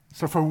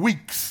So for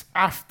weeks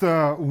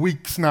after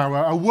weeks now,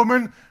 a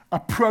woman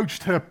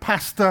approached her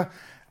pastor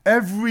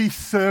every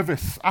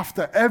service,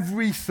 after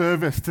every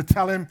service, to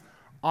tell him,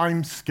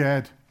 I'm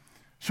scared.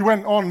 She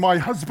went on, my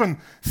husband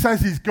says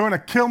he's going to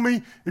kill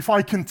me if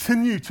I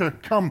continue to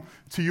come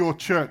to your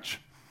church.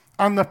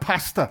 And the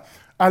pastor,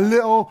 a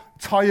little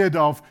tired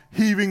of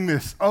hearing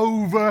this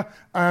over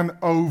and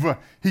over,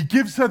 he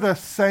gives her the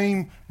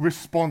same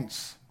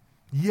response.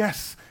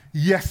 Yes,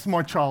 yes,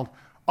 my child,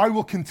 I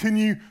will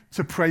continue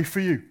to pray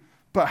for you,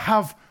 but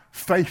have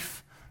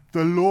faith.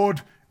 The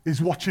Lord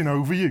is watching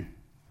over you.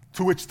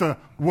 To which the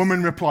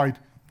woman replied,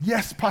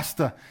 yes,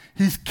 pastor,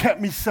 he's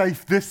kept me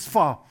safe this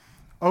far.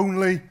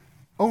 Only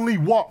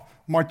what,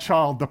 my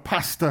child? The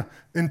pastor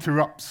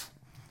interrupts.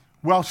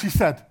 Well, she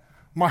said,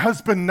 my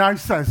husband now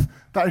says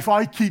that if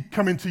I keep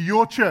coming to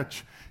your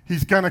church,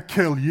 he's going to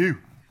kill you.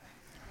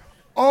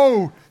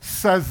 Oh,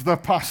 says the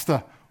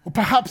pastor, well,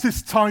 perhaps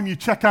it's time you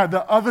check out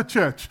the other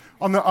church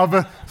on the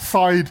other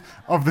side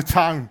of the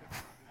town.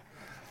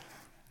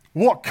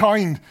 What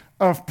kind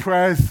of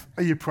prayers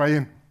are you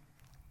praying?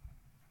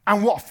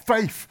 And what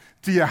faith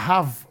do you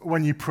have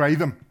when you pray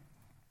them?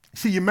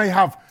 See, you may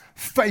have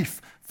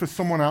faith for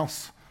someone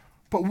else,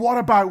 but what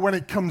about when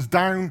it comes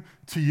down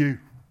to you?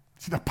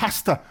 See, the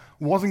pastor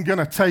wasn't going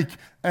to take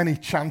any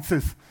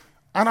chances.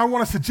 And I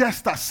want to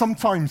suggest that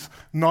sometimes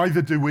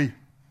neither do we.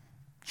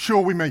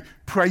 Sure, we may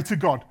pray to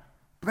God,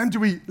 but then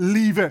do we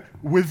leave it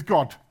with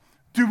God?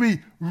 Do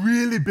we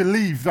really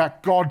believe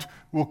that God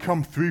will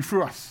come through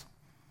for us?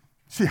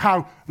 See,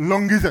 how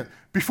long is it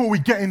before we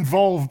get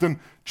involved and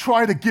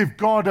try to give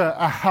God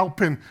a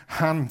helping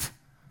hand?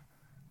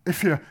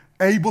 If you're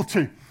able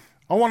to,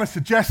 I want to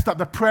suggest that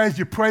the prayers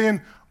you're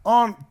praying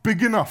aren't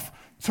big enough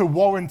to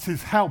warrant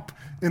his help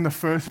in the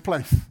first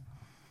place.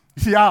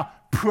 You see, our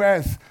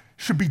prayers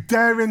should be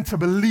daring to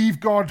believe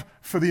God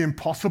for the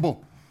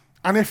impossible.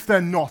 And if they're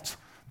not,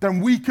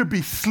 then we could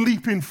be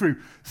sleeping through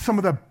some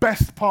of the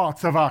best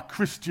parts of our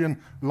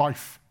Christian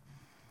life.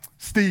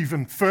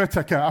 Stephen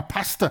Furtick, a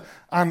pastor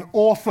and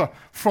author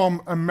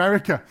from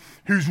America,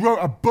 who's wrote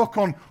a book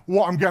on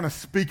what I'm going to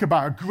speak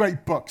about, a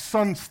great book,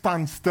 Sun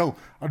Stand Still.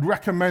 I'd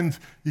recommend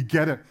you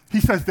get it.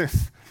 He says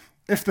this,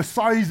 if the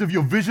size of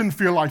your vision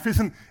for your life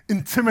isn't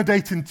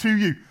intimidating to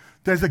you,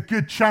 there's a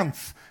good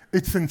chance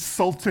it's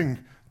insulting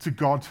to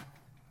God.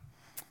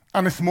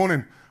 And this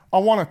morning, I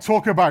want to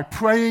talk about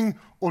praying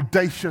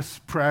audacious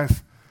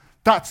prayers.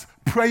 That's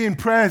praying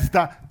prayers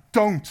that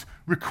don't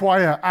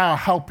require our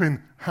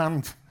helping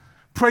hand.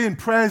 Praying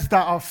prayers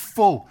that are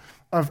full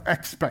of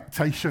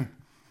expectation.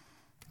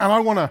 And I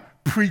want to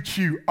preach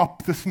you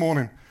up this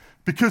morning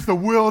because the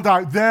world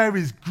out there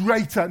is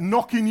great at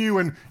knocking you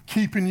and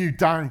keeping you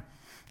down.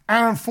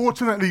 And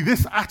unfortunately,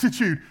 this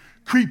attitude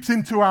creeps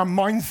into our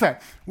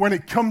mindset when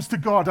it comes to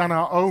God and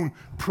our own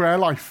prayer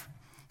life.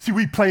 See,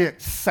 we play it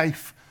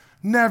safe,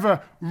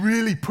 never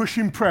really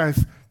pushing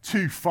prayers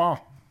too far.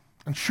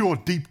 And sure,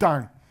 deep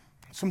down,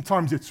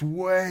 sometimes it's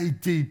way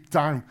deep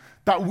down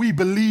that we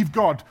believe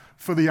God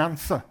for the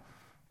answer.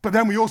 But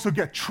then we also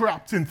get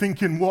trapped in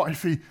thinking, what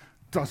if he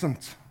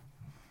doesn't?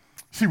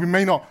 See, we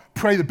may not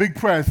pray the big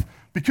prayers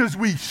because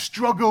we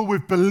struggle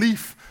with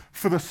belief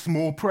for the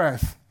small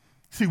prayers.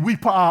 See, we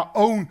put our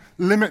own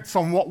limits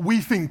on what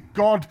we think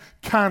God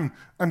can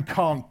and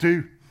can't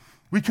do.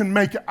 We can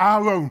make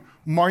our own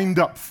mind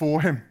up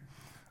for him.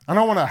 And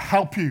I want to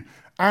help you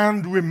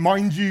and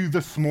remind you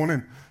this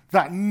morning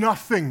that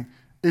nothing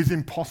is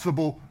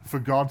impossible for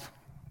God.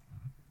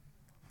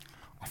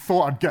 I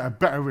thought I'd get a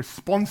better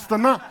response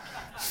than that,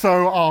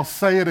 so I'll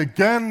say it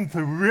again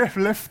to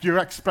lift your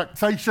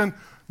expectation.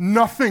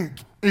 Nothing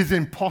is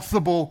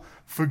impossible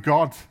for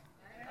God.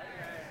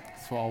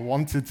 That's what I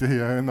wanted to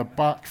hear in the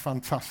back.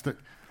 Fantastic.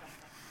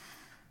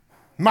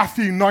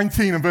 Matthew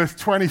 19 and verse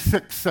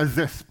 26 says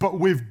this, but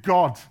with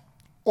God,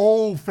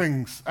 all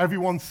things,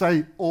 everyone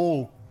say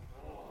all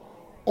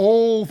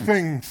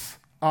things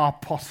are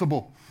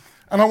possible.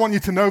 And I want you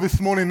to know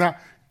this morning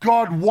that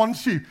God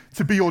wants you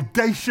to be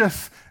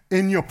audacious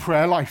in your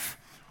prayer life.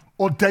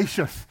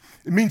 Audacious.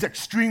 It means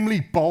extremely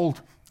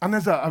bold. And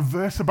there's a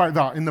verse about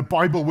that in the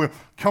Bible. We'll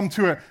come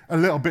to it a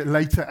little bit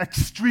later.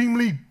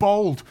 Extremely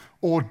bold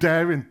or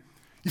daring.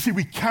 You see,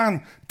 we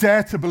can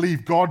dare to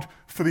believe God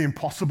for the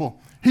impossible.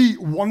 He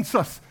wants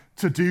us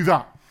to do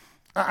that.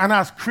 And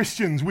as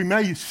Christians, we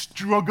may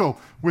struggle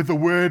with the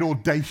word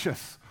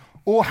audacious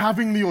or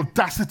having the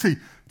audacity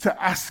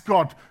to ask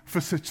God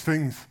for such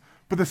things.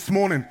 But this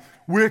morning,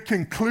 we're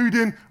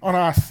continuing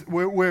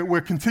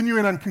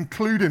and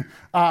concluding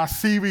our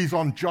series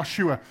on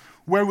Joshua,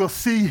 where we'll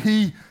see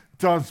he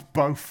does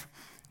both.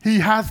 He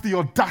has the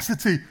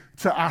audacity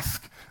to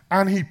ask,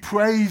 and he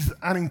prays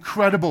an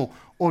incredible,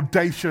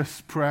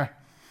 audacious prayer.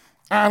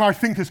 And I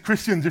think as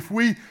Christians, if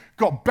we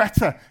got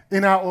better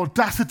in our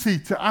audacity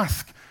to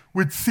ask,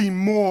 we'd see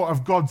more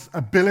of God's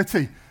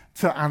ability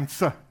to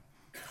answer.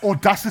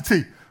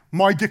 Audacity,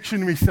 my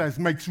dictionary says,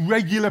 makes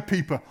regular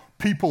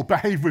people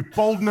behave with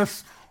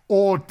boldness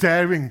or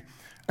daring,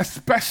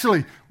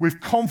 especially with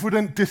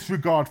confident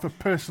disregard for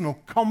personal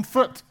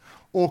comfort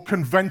or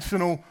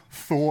conventional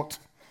thought.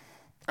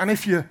 And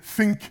if you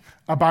think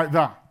about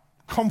that,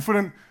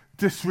 confident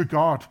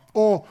disregard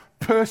or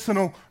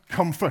personal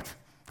comfort,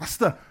 that's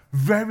the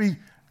very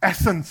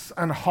essence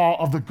and heart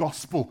of the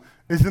gospel,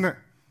 isn't it?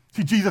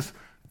 See, Jesus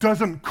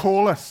doesn't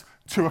call us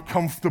to a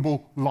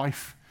comfortable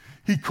life.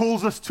 He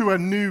calls us to a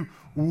new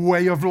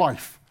way of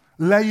life,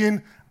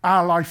 laying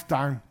our life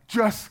down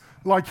just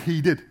like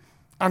he did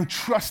and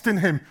trusting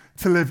him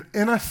to live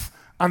in us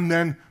and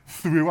then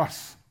through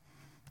us.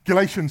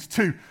 Galatians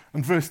 2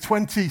 and verse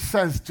 20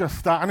 says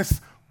just that, and it's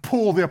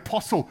Paul the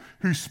apostle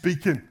who's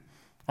speaking.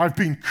 I've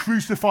been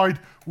crucified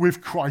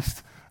with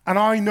Christ, and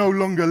I no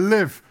longer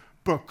live,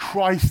 but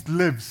Christ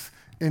lives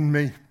in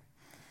me.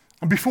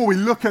 And before we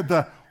look at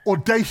the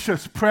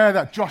audacious prayer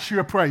that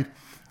Joshua prayed,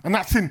 and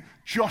that's in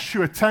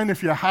Joshua 10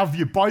 if you have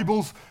your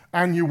Bibles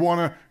and you want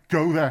to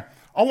go there,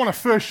 I want to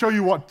first show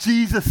you what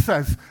Jesus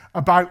says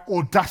about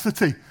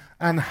audacity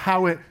and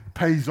how it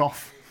pays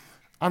off.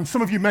 And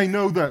some of you may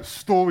know the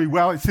story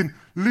well. It's in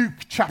Luke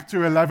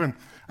chapter 11,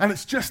 and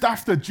it's just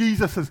after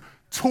Jesus has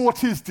taught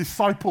his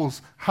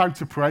disciples how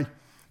to pray.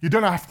 You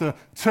don't have to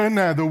turn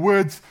there. The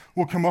words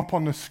will come up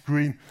on the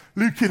screen.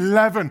 Luke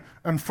 11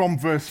 and from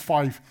verse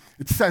 5,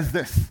 it says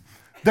this.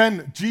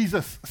 Then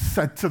Jesus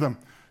said to them,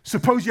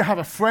 suppose you have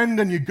a friend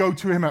and you go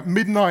to him at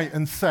midnight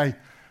and say,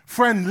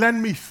 friend,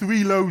 lend me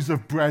 3 loaves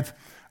of bread.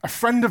 A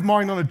friend of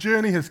mine on a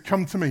journey has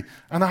come to me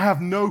and I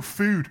have no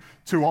food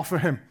to offer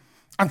him.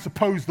 And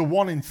suppose the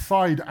one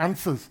inside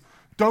answers,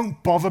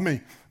 don't bother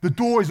me. The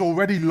door is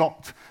already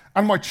locked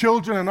and my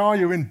children and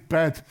I are in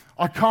bed.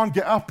 I can't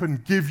get up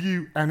and give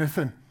you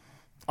anything.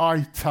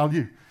 I tell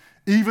you,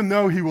 even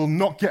though he will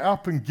not get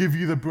up and give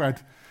you the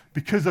bread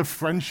because of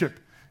friendship,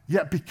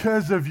 yet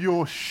because of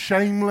your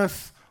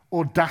shameless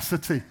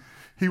audacity,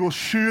 he will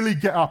surely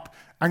get up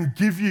and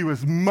give you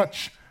as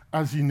much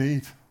as you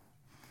need.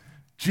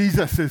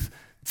 Jesus is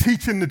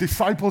teaching the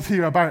disciples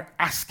here about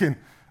asking,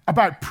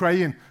 about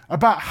praying,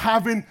 about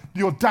having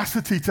the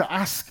audacity to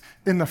ask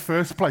in the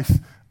first place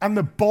and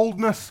the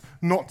boldness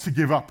not to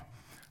give up.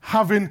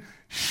 Having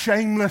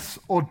shameless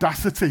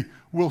audacity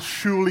will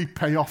surely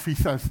pay off, he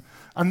says.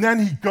 And then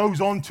he goes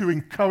on to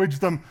encourage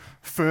them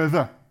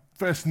further.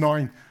 Verse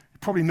 9, you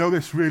probably know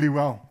this really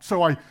well.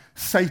 So I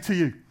say to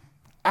you,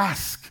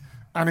 ask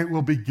and it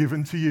will be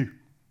given to you.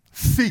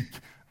 Seek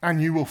and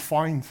you will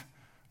find.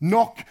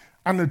 Knock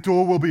and the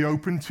door will be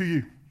opened to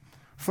you.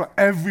 For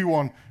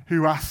everyone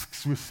who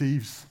asks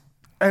receives.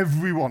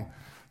 Everyone.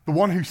 The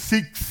one who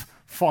seeks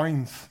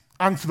finds.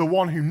 And to the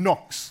one who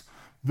knocks,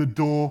 the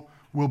door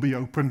will be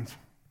opened.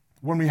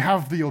 When we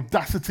have the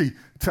audacity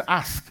to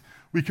ask,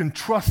 we can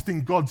trust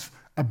in God's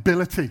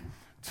ability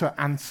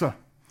to answer.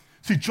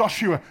 See,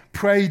 Joshua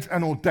prayed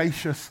an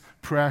audacious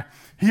prayer.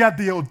 He had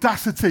the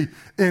audacity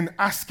in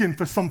asking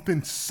for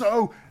something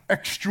so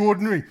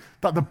extraordinary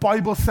that the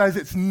Bible says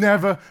it's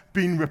never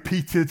been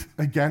repeated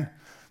again.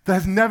 There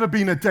has never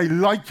been a day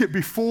like it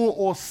before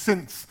or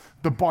since,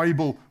 the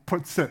Bible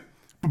puts it.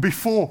 But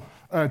before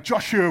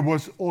Joshua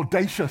was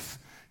audacious,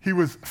 he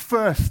was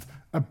first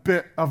a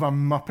bit of a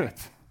muppet.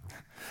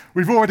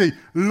 We've already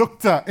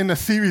looked at in the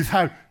series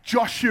how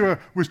Joshua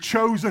was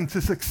chosen to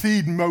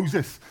succeed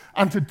Moses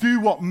and to do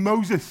what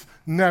Moses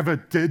never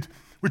did,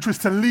 which was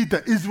to lead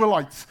the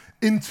Israelites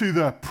into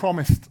the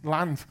promised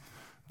land.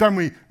 Then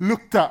we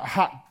looked at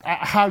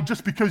how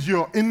just because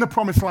you're in the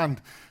promised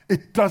land,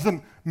 it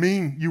doesn't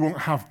mean you won't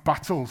have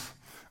battles.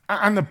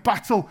 And the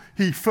battle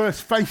he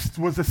first faced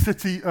was the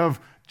city of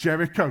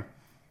Jericho.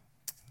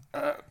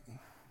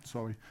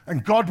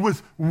 And God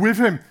was with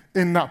him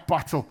in that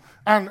battle.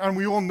 And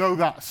we all know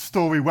that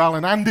story well.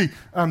 And Andy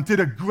did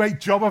a great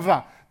job of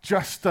that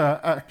just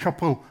a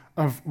couple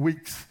of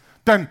weeks.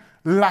 Then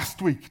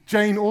last week,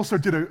 Jane also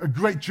did a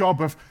great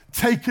job of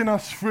taking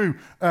us through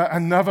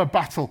another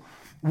battle.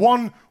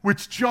 One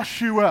which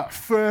Joshua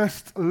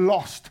first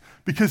lost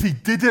because he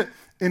did it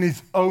in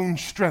his own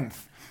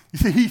strength. You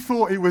see, he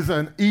thought it was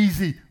an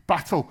easy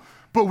battle,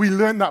 but we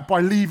learned that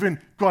by leaving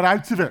God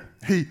out of it,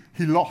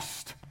 he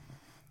lost.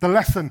 The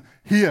lesson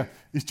here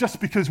is just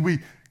because we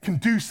can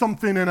do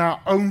something in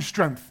our own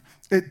strength,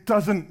 it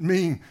doesn't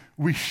mean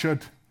we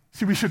should.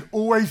 See, we should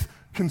always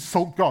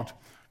consult God.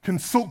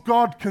 Consult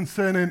God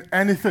concerning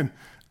anything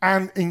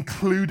and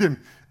include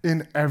him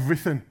in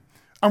everything.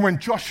 And when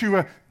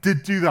Joshua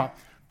did do that,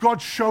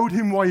 God showed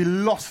him why he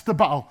lost the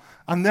battle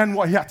and then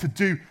what he had to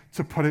do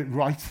to put it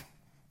right.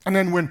 And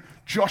then when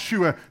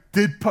Joshua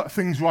did put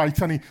things right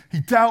and he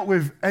dealt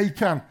with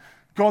Achan,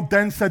 God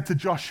then said to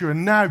Joshua,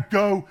 now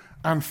go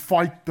and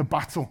fight the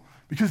battle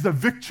because the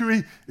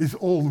victory is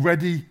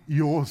already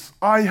yours.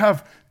 I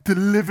have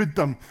delivered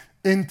them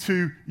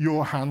into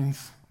your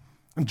hands.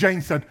 And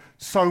Jane said,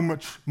 so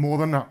much more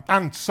than that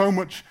and so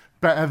much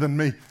better than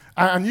me.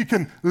 And you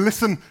can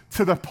listen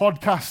to the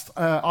podcast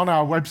on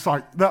our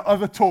website. There are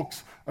other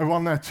talks are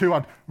on there too.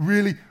 I'd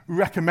really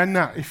recommend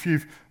that if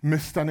you've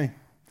missed any.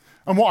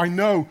 And what I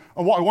know,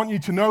 and what I want you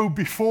to know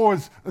before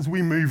as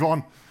we move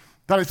on,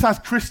 that it's as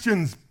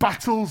Christians,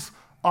 battles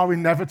are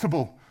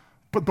inevitable,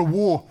 but the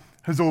war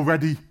has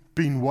already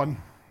been won.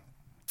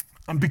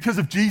 And because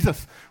of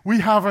Jesus, we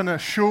have an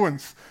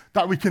assurance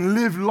that we can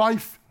live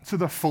life to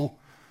the full.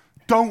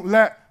 Don't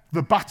let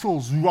the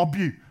battles rob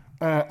you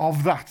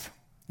of that.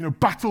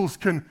 Battles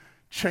can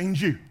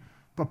change you,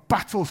 but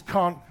battles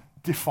can't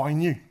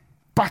define you.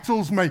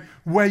 Battles may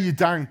weigh you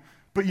down,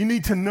 but you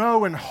need to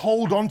know and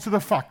hold on to the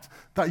fact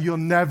that you're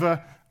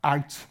never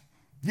out.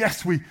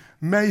 Yes, we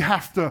may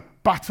have to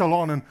battle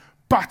on and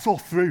battle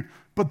through,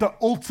 but the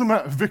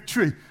ultimate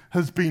victory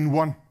has been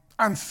won.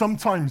 And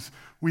sometimes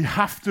we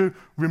have to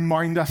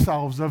remind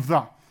ourselves of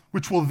that,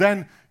 which will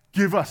then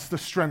give us the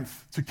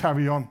strength to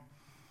carry on.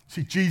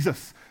 See,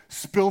 Jesus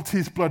spilt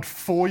his blood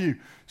for you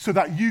so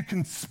that you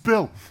can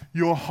spill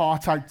your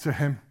heart out to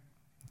him.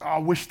 I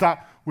wish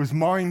that was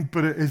mine,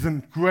 but it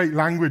isn't. Great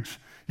language.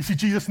 You see,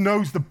 Jesus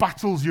knows the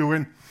battles you're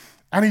in,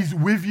 and he's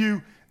with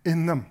you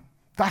in them.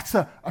 That's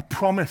a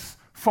promise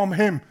from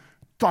him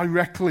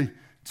directly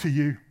to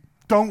you.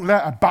 Don't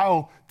let a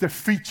battle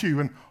defeat you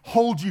and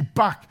hold you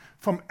back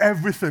from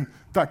everything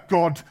that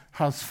God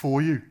has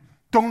for you.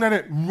 Don't let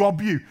it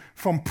rob you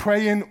from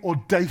praying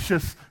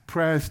audacious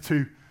prayers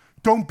too.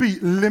 Don't be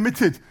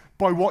limited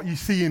by what you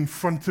see in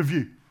front of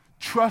you.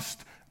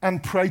 Trust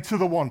and pray to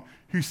the one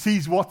who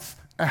sees what's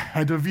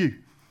ahead of you.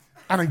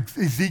 And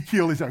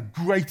Ezekiel is a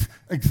great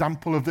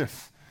example of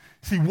this.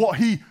 See, what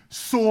he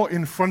saw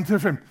in front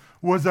of him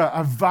was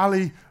a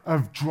valley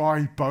of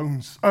dry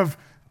bones, of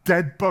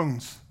dead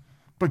bones.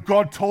 But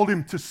God told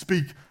him to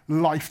speak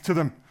life to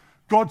them.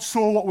 God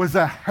saw what was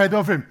ahead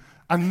of him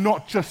and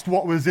not just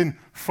what was in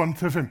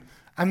front of him.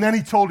 And then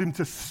he told him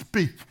to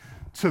speak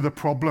to the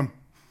problem.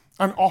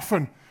 And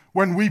often,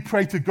 when we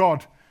pray to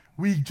God,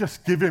 we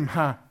just give him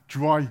our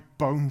dry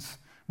bones.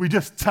 We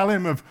just tell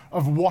him of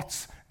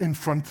what's in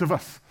front of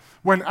us,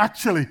 when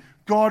actually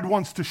God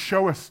wants to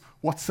show us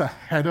what's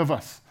ahead of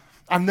us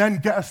and then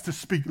get us to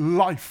speak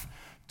life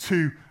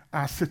to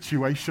our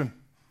situation.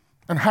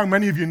 And how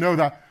many of you know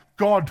that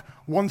God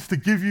wants to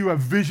give you a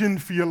vision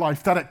for your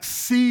life that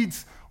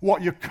exceeds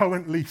what you're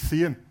currently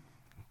seeing?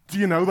 Do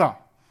you know that?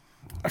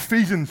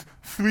 Ephesians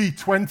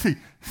 3:20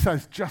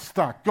 says just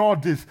that.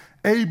 God is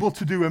able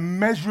to do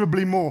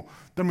immeasurably more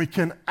than we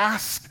can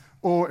ask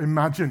or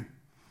imagine.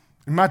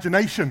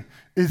 Imagination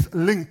is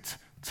linked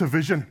to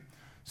vision.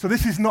 So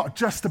this is not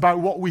just about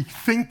what we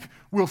think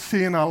we'll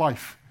see in our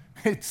life.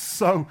 It's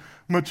so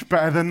much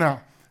better than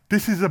that.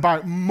 This is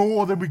about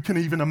more than we can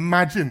even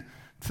imagine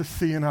to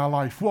see in our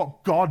life,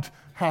 what God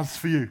has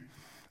for you.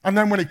 And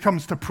then when it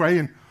comes to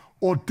praying,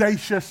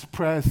 audacious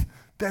prayers,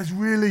 there's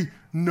really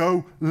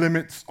no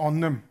limits on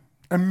them.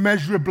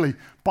 Immeasurably,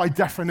 by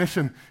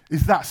definition,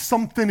 is that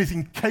something is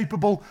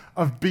incapable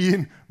of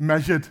being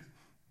measured.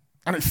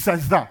 And it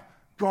says that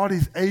God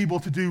is able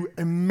to do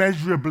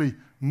immeasurably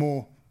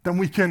more than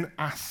we can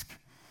ask.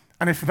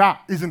 And if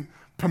that isn't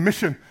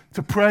permission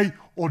to pray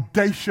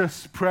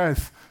audacious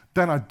prayers,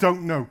 then I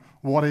don't know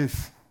what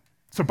is.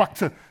 So back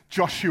to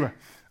Joshua.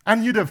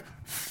 And you'd have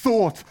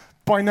thought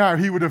by now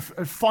he would have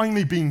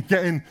finally been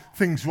getting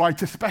things right,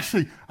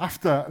 especially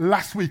after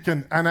last week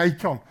and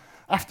Acon,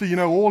 after,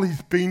 all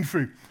he's been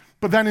through.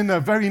 But then in the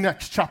very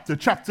next chapter,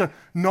 chapter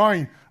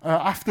 9,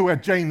 after where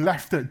Jane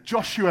left it,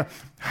 Joshua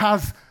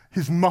has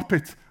his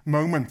Muppet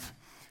moment.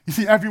 You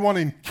see, everyone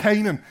in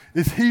Canaan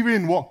is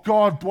hearing what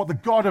the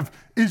God of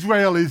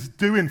Israel is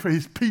doing for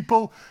his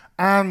people,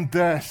 and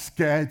they're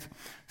scared.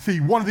 See,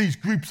 one of these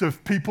groups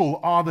of people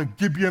are the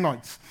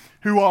Gibeonites,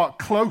 who are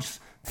close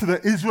to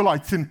the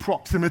Israelites in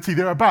proximity.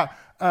 They're about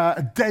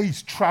a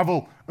day's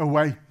travel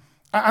away.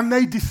 And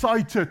they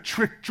decide to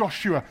trick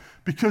Joshua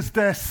because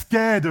they're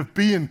scared of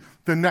being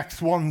the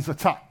next ones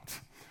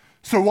attacked.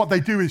 So what they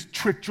do is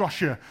trick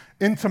Joshua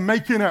into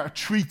making a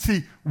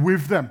treaty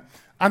with them.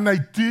 And they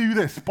do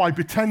this by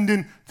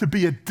pretending to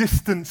be a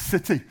distant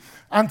city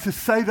and to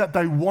say that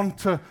they want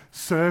to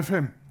serve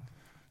him.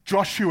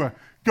 Joshua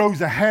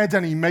goes ahead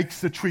and he makes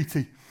the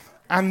treaty.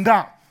 And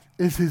that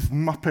is his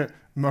Muppet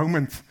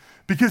moment.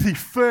 Because he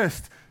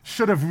first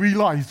should have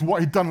realized what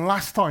he'd done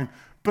last time,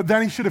 but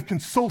then he should have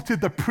consulted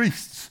the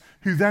priests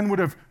who then would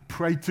have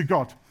prayed to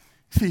God.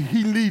 See,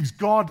 he leaves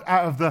God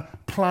out of the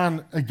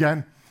plan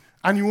again.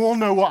 And you all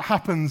know what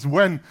happens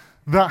when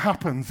that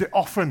happens. It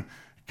often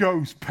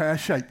goes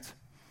pear-shaped.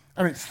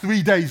 And it's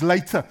 3 days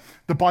later,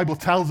 the Bible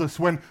tells us,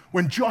 when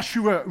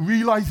Joshua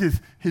realizes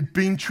he'd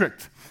been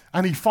tricked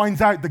and he finds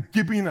out the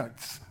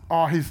Gibeonites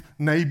are his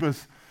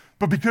neighbors.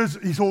 But because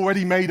he's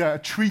already made a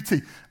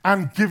treaty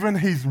and given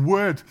his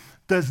word,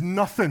 there's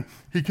nothing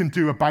he can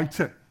do about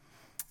it.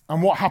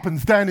 And what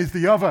happens then is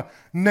the other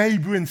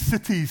neighboring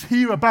cities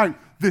hear about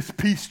this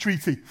peace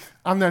treaty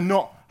and they're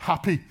not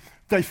happy.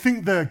 They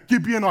think the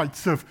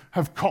Gibeonites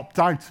have copped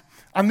out.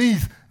 And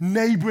these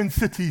neighboring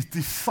cities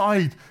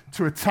decide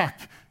to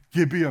attack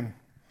Gibeon.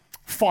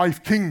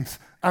 5 kings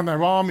and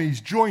their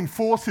armies join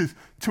forces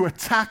to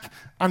attack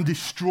and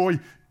destroy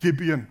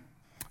Gibeon.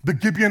 The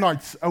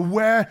Gibeonites,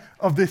 aware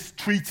of this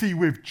treaty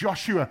with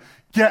Joshua,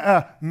 get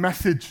a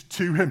message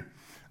to him.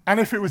 And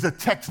if it was a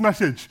text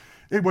message,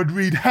 it would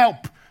read,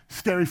 "Help,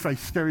 scary face,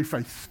 scary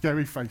face,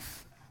 scary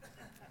face."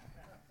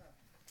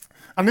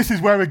 And this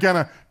is where we're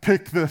going to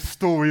pick the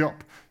story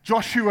up.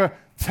 Joshua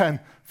 10,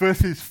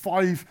 verses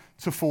 5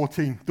 to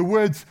 14. The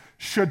words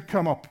should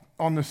come up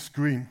on the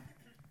screen.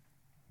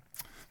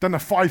 Then the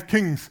 5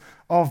 kings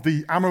of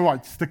the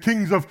Amorites, the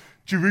kings of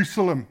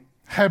Jerusalem,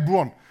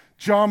 Hebron,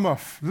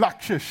 Jarmuth,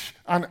 Lachish,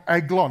 and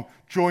Eglon,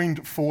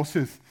 joined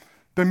forces.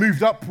 They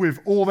moved up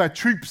with all their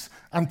troops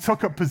and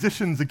took up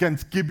positions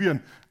against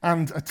Gibeon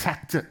and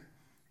attacked it.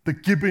 The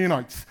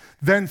Gibeonites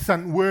then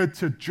sent word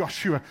to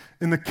Joshua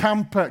in the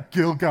camp at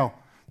Gilgal,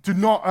 "Do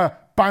not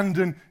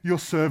abandon your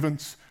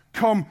servants.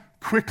 Come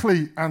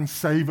quickly and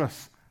save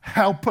us.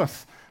 Help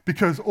us,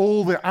 because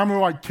all the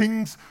Amorite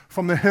kings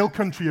from the hill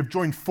country have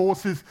joined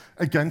forces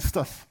against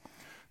us."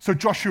 So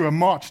Joshua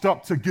marched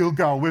up to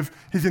Gilgal with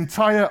his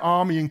entire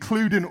army,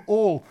 including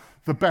all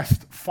the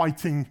best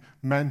fighting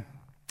men.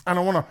 And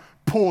I want to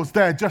pause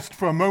there just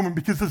for a moment,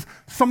 because there's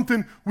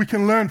something we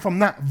can learn from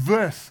that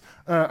verse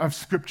of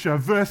Scripture.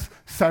 Verse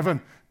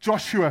 7,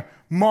 Joshua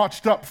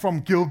marched up from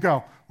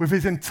Gilgal with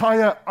his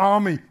entire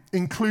army,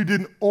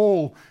 including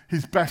all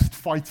his best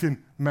fighting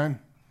men.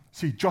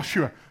 See,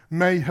 Joshua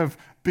may have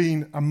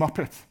been a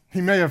muppet. He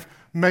may have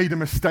made a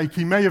mistake.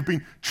 He may have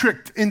been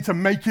tricked into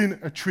making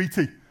a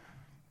treaty.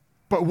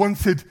 But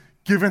once he'd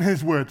given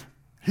his word,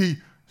 he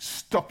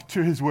stuck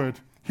to his word.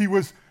 He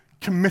was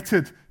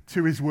committed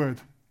to his word.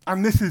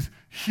 And this is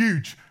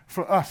huge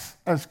for us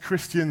as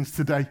Christians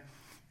today.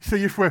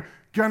 See, if we're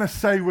going to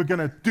say we're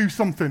going to do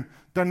something,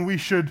 then we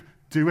should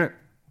do it.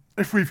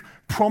 If we've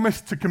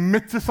promised to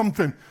commit to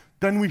something,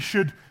 then we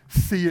should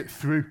see it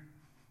through.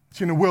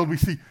 See, in the world, we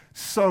see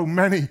so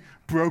many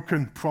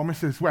broken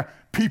promises where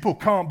people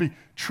can't be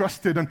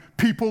trusted and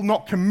people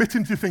not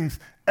committing to things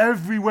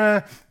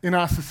everywhere in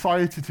our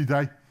society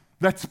today.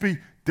 Let's be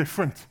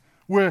different.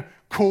 We're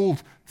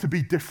called to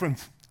be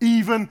different,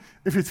 even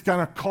if it's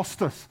going to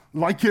cost us,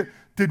 like it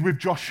did with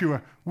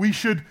Joshua. We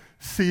should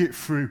see it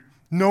through,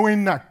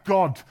 knowing that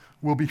God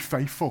will be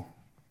faithful.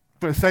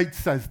 Verse 8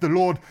 says, "The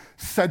Lord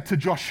said to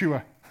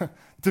Joshua,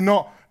 'Do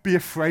not be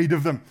afraid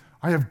of them.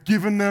 I have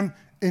given them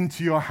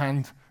into your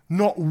hand.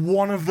 Not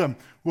one of them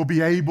will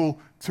be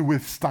able to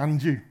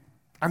withstand you.'"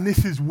 And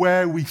this is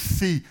where we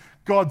see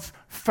God's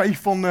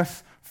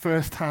faithfulness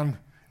firsthand.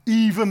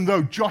 Even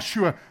though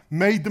Joshua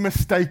made the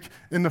mistake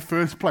in the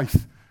first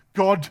place,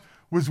 God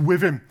was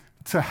with him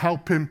to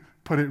help him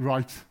put it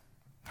right.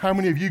 How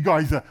many of you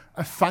guys are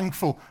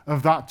thankful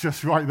of that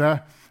just right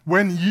there?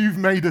 When you've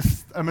made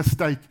a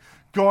mistake,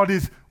 God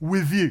is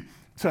with you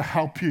to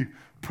help you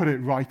put it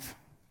right.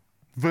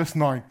 Verse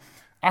 9,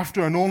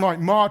 after an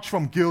all-night march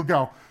from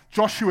Gilgal,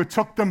 Joshua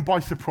took them by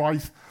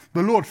surprise.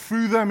 The Lord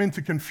threw them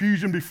into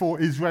confusion before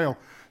Israel.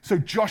 So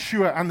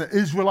Joshua and the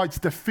Israelites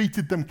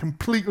defeated them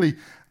completely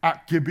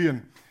at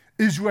Gibeon.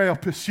 Israel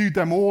pursued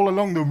them all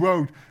along the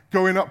road,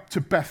 going up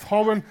to Beth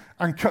Horon,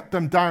 and cut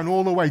them down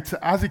all the way to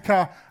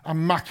Azekah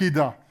and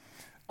Makkedah.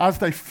 As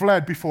they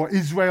fled before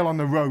Israel on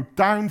the road,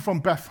 down from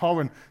Beth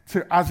Horon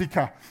to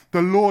Azekah,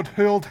 the Lord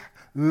hurled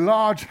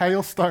large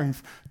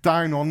hailstones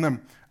down on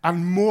them,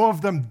 and more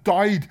of them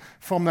died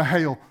from the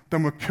hail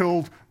than were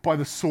killed by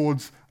the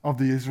swords of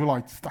the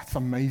Israelites. That's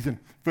amazing.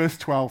 Verse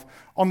 12,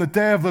 on the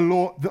day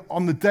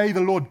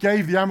the Lord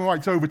gave the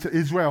Amorites over to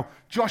Israel,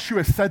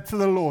 Joshua said to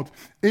the Lord,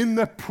 in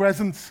the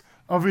presence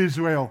of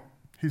Israel,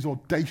 his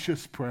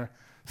audacious prayer,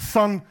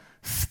 "Sun,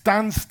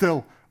 stand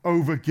still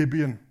over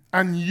Gibeon,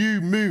 and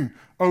you, moon,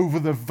 over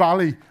the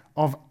valley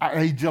of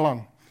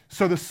Ajalon."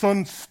 So the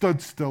sun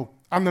stood still,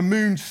 and the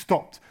moon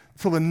stopped,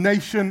 till the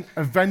nation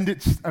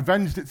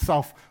avenged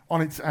itself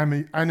on its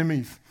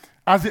enemies.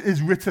 As it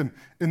is written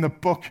in the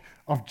book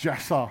of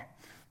Jasher,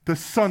 the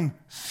sun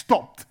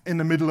stopped in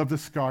the middle of the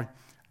sky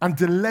and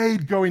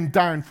delayed going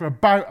down for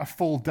about a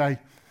full day.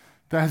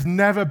 There has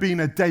never been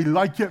a day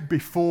like it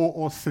before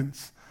or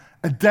since,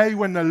 a day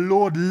when the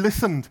Lord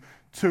listened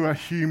to a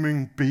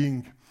human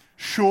being.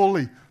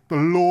 Surely the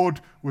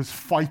Lord was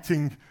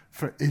fighting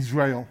for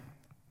Israel.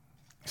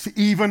 See,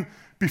 even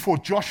before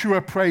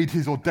Joshua prayed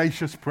his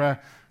audacious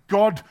prayer,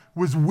 God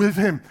was with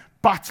him,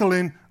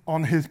 battling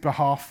on his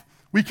behalf.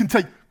 We can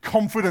take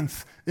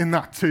confidence in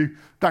that too,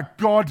 that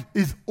God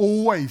is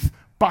always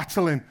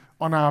battling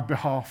on our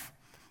behalf.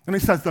 And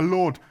it says the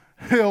Lord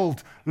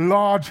hurled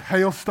large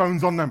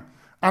hailstones on them.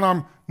 And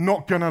I'm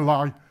not going to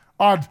lie,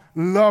 I'd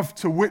love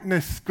to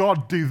witness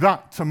God do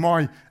that to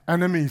my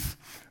enemies.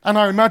 And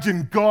I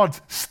imagine God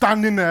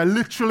standing there,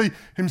 literally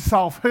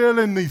himself,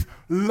 hurling these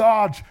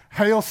large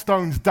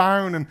hailstones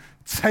down and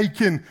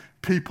taking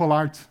people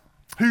out.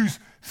 Who's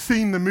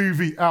seen the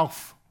movie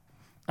Elf?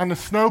 And the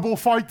snowball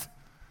fight?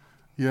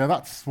 Yeah,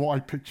 that's what I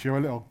picture, a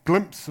little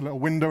glimpse, a little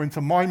window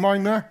into my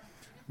mind there.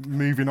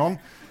 Moving on.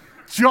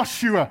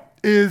 Joshua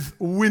is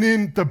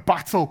winning the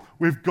battle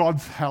with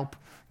God's help.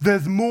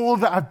 There's more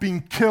that have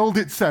been killed,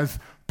 it says,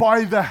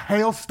 by the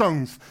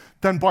hailstones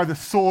than by the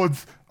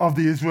swords of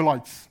the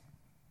Israelites.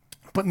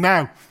 But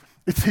now,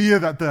 it's here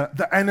that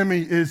the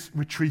enemy is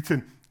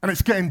retreating, and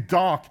it's getting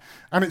dark.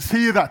 And it's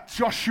here that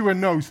Joshua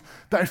knows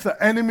that if the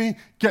enemy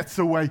gets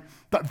away,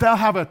 that they'll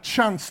have a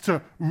chance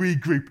to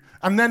regroup,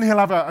 and then he'll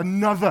have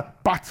another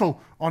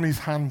battle on his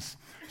hands.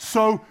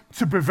 So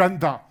to prevent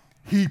that,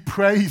 he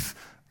prays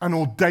an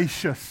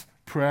audacious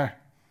prayer.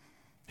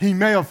 He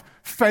may have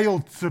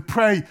failed to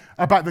pray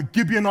about the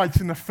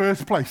Gibeonites in the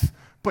first place,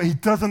 but he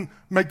doesn't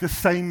make the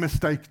same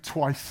mistake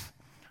twice.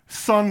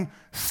 Sun,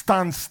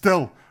 stand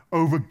still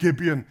over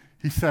Gibeon,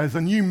 he says,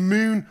 and you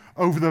moon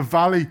over the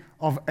valley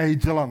of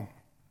Ajalon.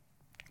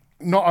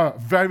 Not a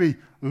very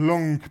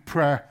long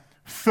prayer,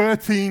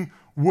 13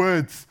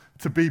 words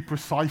to be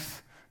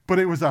precise, but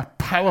it was a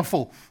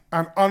powerful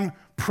and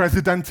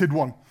unprecedented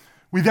one.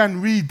 We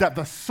then read that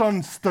the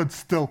sun stood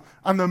still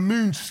and the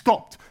moon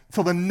stopped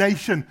till the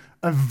nation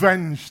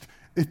avenged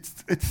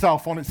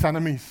itself on its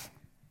enemies.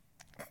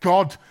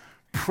 God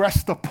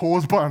pressed the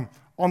pause button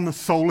on the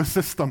solar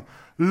system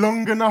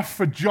long enough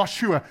for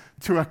Joshua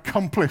to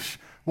accomplish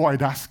what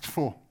he'd asked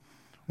for.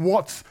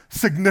 What's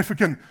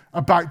significant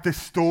about this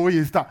story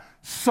is that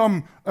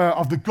some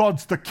of the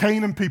gods the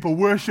Canaan people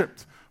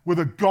worshipped were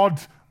the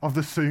god of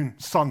the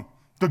sun,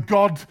 the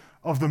god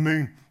of the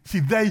moon.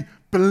 See, they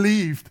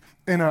believed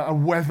in a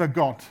weather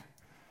god.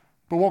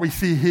 But what we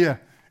see here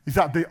is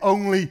that the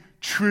only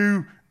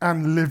true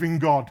and living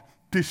God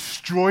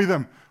destroyed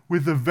them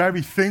with the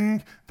very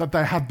thing that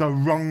they had the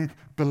wrong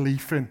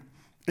belief in.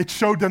 It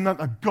showed them that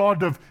the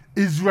God of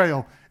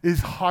Israel is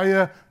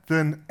higher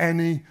than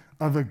any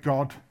other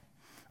God.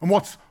 And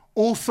what's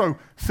also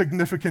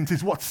significant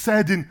is what's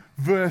said in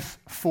verse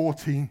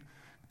 14.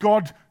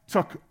 God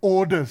took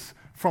orders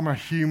from a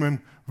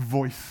human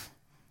voice.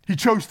 He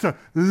chose to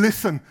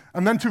listen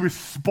and then to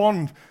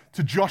respond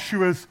to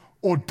Joshua's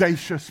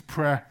audacious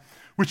prayer,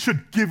 which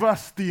should give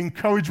us the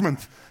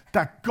encouragement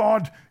that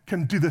God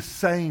can do the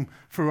same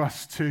for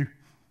us too.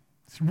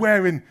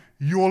 Where in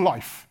your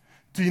life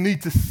do you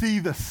need to see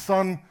the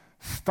sun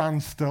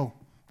stand still?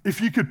 If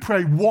you could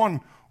pray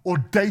one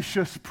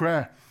audacious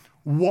prayer,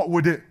 what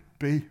would it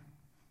be?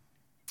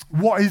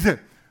 What is it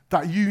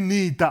that you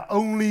need that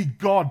only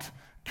God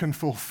can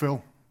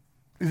fulfill?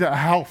 Is it a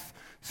health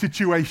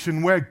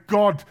situation where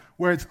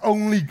it's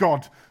only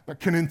God that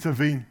can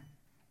intervene?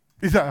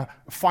 Is it a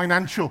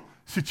financial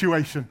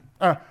situation,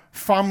 a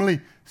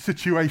family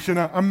situation,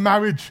 a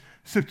marriage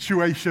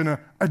situation,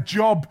 a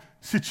job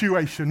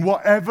situation?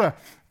 Whatever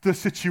the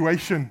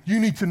situation, you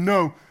need to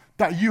know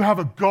that you have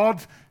a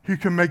God who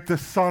can make the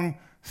sun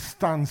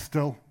stand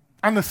still.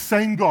 And the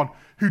same God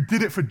who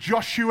did it for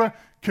Joshua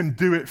can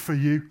do it for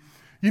you.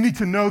 You need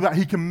to know that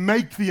he can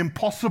make the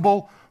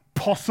impossible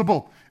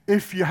possible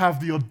if you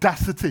have the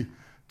audacity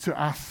to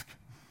ask.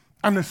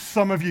 And there's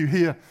some of you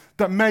here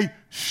that may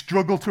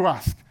struggle to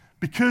ask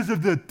because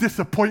of the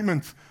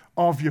disappointment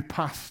of your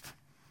past.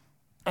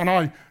 And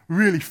I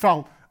really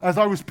felt, as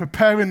I was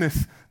preparing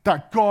this,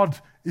 that God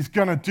is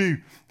going to do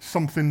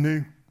something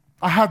new.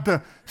 I had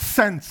the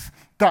sense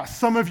that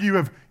some of you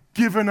have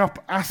given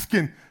up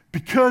asking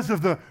because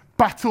of the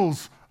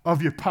battles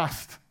of your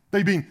past.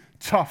 They've been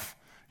tough.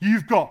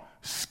 You've got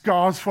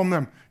scars from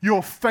them.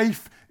 Your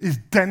faith is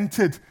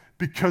dented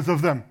because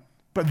of them.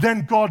 But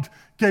then God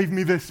gave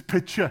me this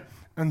picture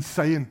and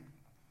saying,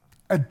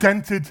 a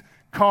dented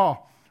car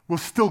will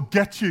still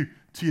get you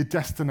to your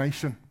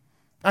destination.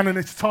 And then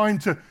it's time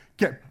to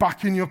get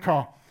back in your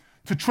car,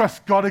 to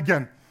trust God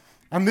again.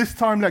 And this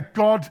time let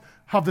God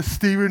have the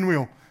steering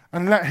wheel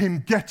and let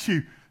him get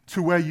you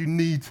to where you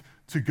need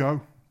to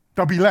go.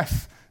 There'll be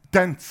less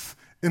dents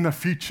in the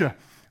future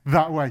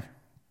that way.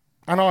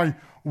 And I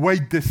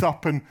weighed this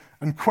up and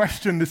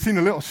questioned. It seemed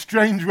a little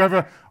strange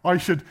whether I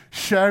should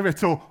share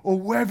it or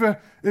whether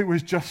it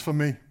was just for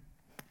me.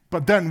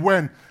 But then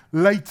when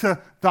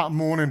later that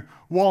morning,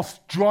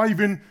 whilst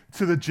driving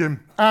to the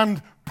gym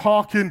and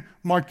parking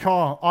my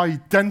car, I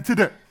dented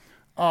it.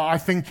 I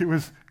think it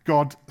was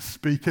God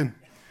speaking.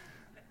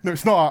 No,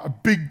 it's not a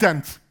big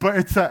dent, but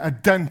it's a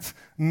dent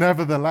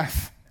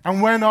nevertheless.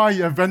 And when I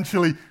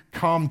eventually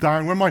calmed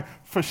down, when my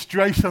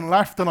frustration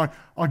left and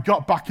I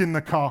got back in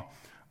the car,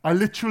 I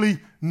literally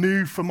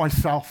knew for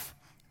myself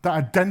that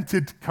a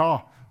dented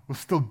car will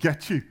still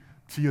get you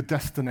to your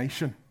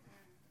destination.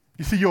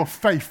 You see, your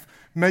faith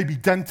may be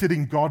dented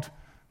in God,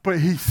 but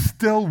he's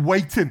still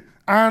waiting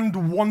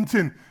and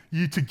wanting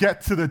you to get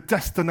to the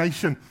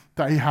destination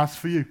that he has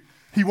for you.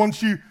 He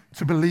wants you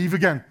to believe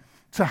again,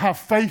 to have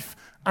faith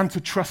and to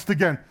trust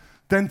again,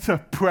 then to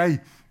pray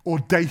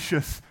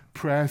audacious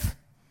prayers.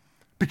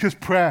 Because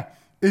prayer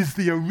is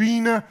the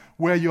arena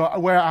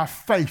where our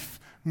faith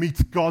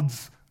meets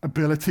God's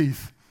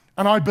abilities.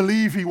 And I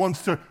believe he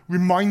wants to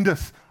remind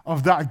us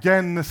of that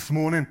again this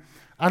morning.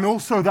 And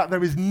also that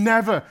there is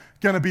never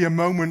going to be a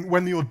moment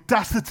when the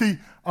audacity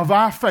of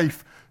our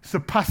faith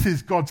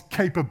surpasses God's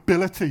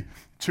capability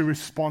to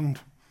respond.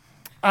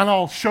 And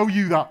I'll show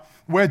you that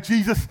where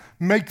Jesus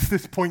makes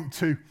this point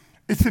too.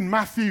 It's in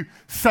Matthew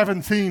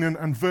 17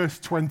 and verse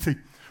 20,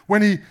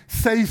 when he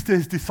says to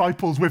his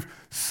disciples with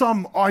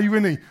some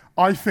irony,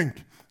 I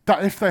think,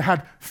 that if they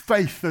had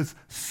faith as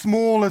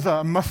small as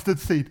a mustard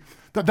seed,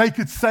 that they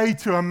could say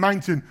to a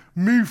mountain,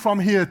 move from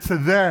here to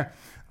there,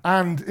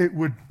 and it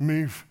would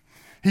move.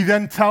 He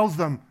then tells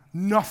them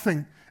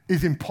nothing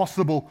is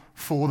impossible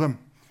for them.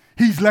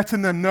 He's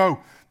letting them know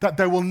that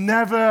there will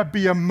never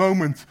be a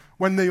moment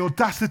when the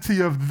audacity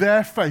of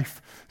their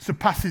faith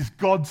surpasses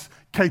God's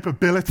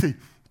capability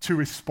to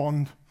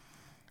respond.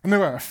 And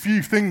there are a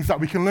few things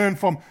that we can learn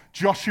from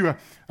Joshua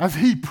as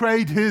he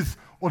prayed his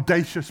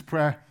audacious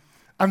prayer.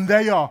 And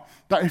they are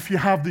that if you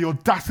have the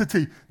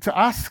audacity to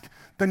ask,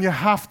 then you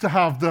have to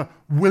have the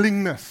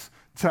willingness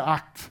to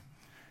act.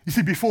 You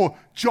see, before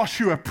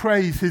Joshua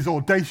prays his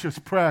audacious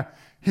prayer,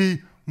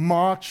 he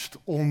marched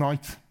all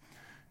night.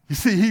 You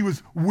see, he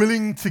was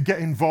willing to get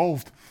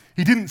involved.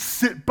 He didn't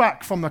sit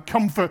back from the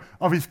comfort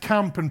of his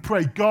camp and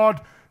pray,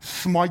 God,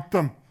 smite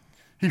them.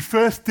 He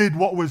first did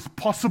what was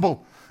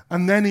possible,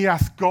 and then he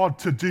asked God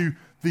to do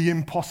the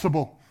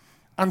impossible.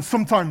 And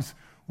sometimes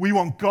we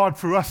want God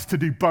for us to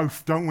do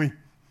both, don't we?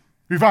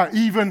 Without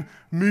even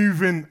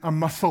moving a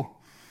muscle.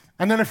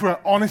 And then if we're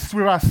honest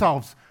with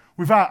ourselves,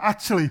 without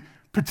actually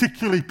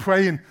particularly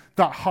praying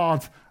that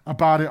hard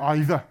about it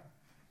either.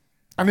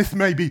 And this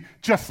may be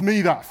just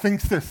me that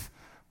thinks this,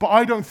 but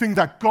I don't think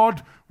that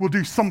God will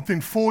do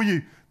something for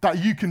you that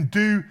you can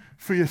do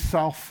for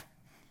yourself.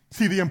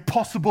 See, the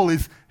impossible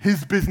is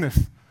his business,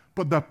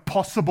 but the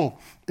possible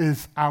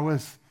is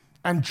ours.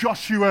 And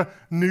Joshua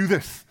knew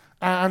this,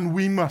 and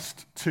we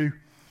must too.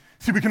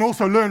 See, we can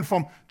also learn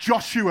from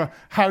Joshua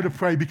how to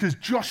pray, because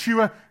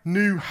Joshua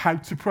knew how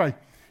to pray.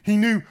 He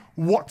knew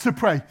what to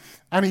pray,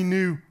 and he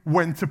knew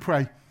when to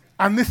pray.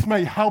 And this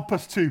may help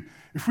us too,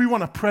 if we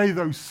want to pray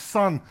those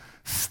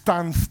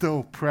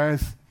standstill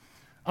prayers.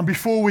 And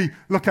before we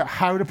look at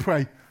how to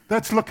pray,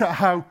 let's look at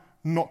how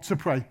not to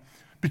pray.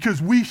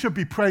 Because we should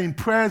be praying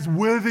prayers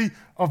worthy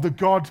of the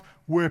God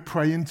we're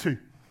praying to.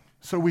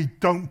 So we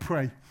don't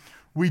pray.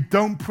 We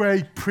don't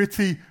pray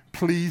pretty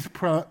please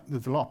prayer.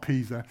 There's a lot of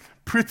P's there.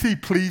 Pretty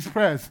please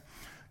prayers.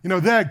 You know,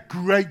 they're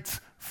great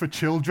for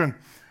children.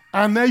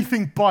 And they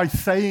think by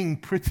saying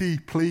pretty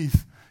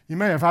please, you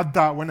may have had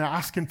that when they're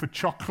asking for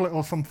chocolate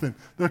or something.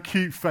 Their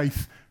cute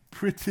face,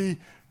 pretty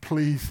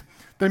please.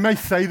 They may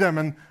say them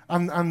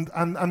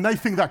and they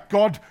think that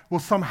God will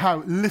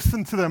somehow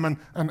listen to them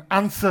and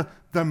answer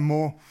them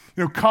more.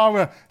 You know,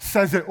 Cara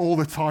says it all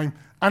the time,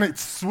 and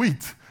it's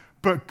sweet,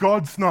 but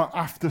God's not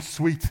after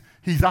sweet.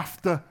 He's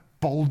after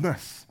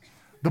boldness.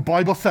 The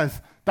Bible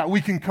says that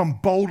we can come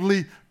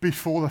boldly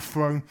before the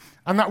throne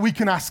and that we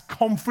can ask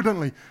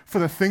confidently for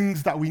the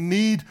things that we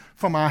need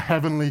from our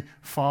Heavenly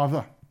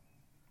Father.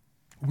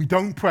 We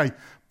don't pray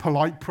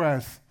polite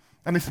prayers.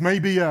 And this may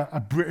be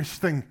a British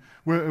thing.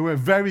 We're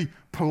very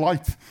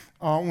polite,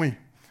 aren't we?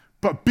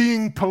 But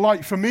being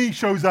polite, for me,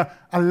 shows a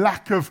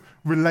lack of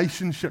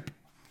relationship.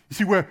 You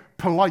see, we're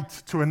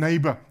polite to a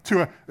neighbor,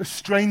 to a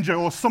stranger,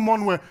 or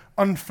someone we're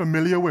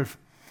unfamiliar with.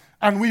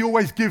 And we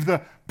always give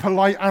the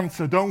polite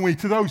answer, don't we,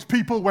 to those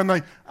people when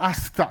they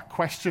ask that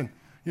question.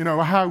 You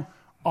know, how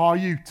are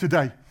you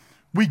today?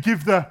 We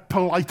give the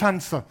polite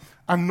answer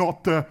and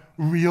not the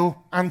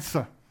real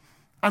answer.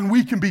 And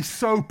we can be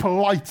so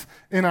polite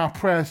in our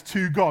prayers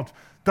to God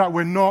that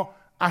we're not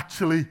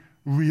actually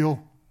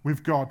real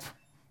with God.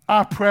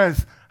 Our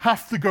prayers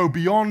have to go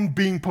beyond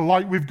being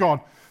polite with God.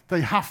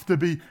 They have to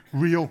be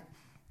real.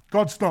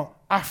 God's not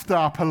after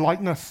our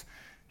politeness.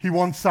 He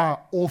wants our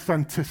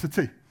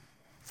authenticity.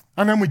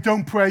 And then we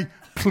don't pray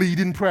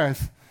pleading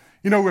prayers.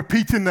 You know,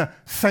 repeating the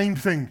same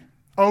thing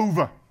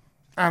over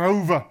and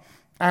over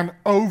and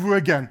over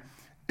again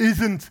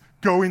isn't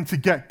going to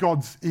get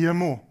God's ear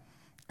more.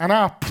 And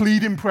our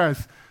pleading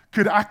prayers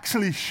could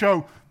actually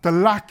show the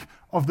lack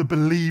of the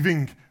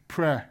believing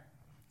prayer.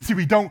 See,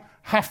 we don't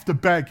have to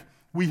beg.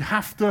 We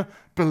have to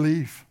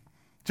believe.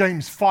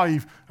 James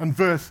 5 and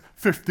verse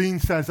 15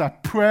 says, a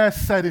prayer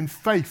said in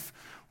faith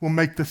will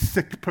make the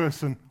sick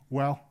person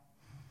well.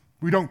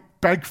 We don't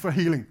beg for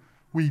healing.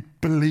 We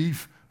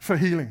believe for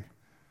healing.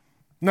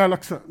 Now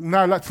let's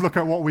look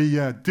at what we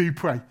do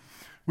pray.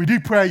 We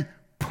do pray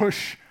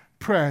push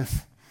prayers.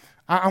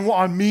 And what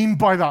I mean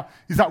by that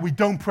is that we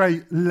don't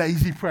pray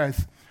lazy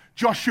prayers.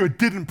 Joshua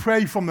didn't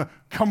pray from the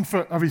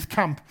comfort of his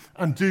camp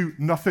and do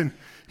nothing.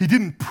 He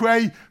didn't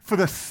pray for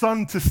the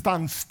sun to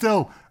stand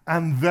still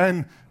and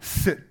then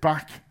sit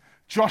back.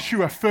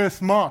 Joshua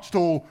first marched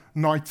all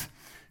night.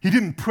 He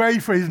didn't pray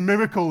for his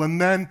miracle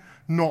and then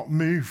not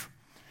move.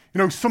 You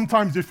know,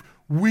 sometimes if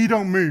we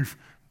don't move,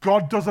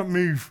 God doesn't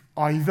move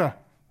either.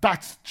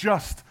 That's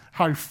just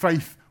how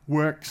faith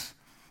works.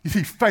 You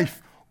see,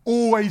 faith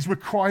always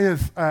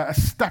requires a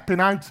stepping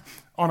out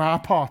on our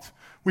part.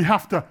 We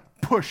have to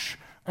push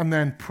and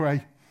then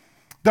pray.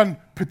 Then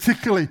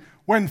particularly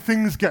when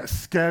things get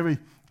scary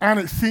and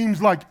it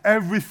seems like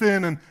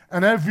everything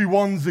and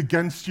everyone's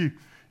against you,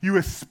 you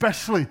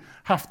especially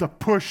have to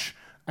push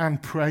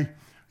and pray.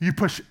 You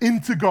push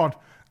into God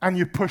and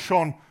you push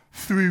on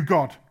through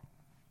God.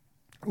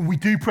 We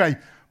do pray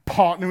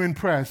partnering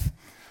prayers.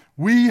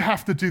 We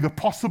have to do the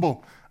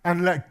possible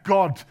and let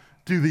God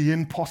do the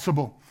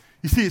impossible.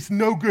 You see, it's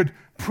no good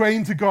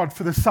praying to God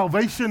for the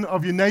salvation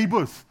of your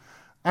neighbors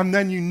and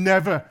then you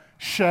never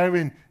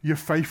sharing your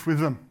faith with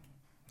them.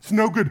 It's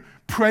no good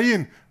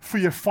praying for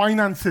your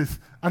finances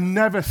and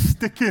never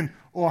sticking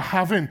or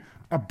having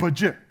a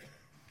budget.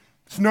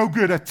 It's no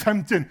good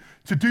attempting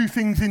to do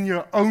things in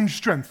your own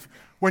strength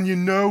when you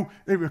know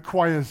it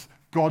requires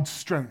God's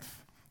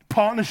strength.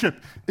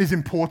 Partnership is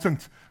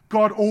important.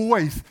 God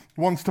always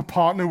wants to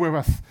partner with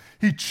us.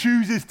 He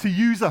chooses to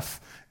use us,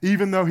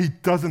 even though he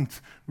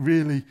doesn't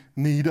really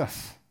need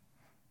us.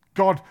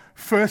 God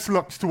first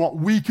looks to what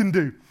we can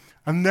do,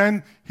 and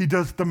then he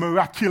does the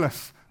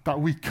miraculous that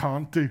we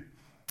can't do.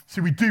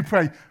 So we do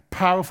pray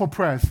powerful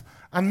prayers.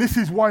 And this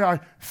is why I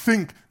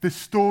think this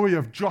story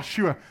of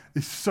Joshua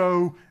is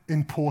so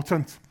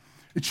important.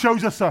 It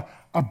shows us a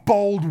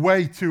bold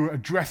way to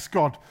address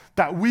God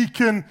that we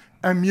can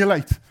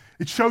emulate.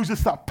 It shows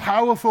us that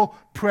powerful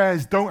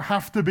prayers don't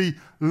have to be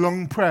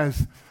long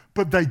prayers,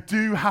 but they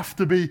do have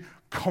to be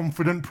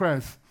confident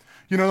prayers.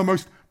 You know, the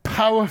most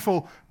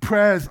powerful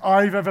prayers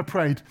I've ever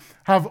prayed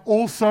have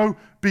also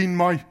been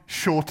my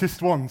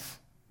shortest ones.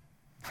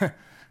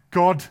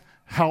 God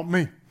help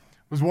me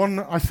was one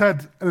I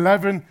said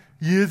 11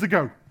 years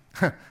ago,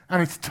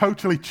 and it's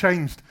totally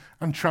changed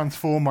and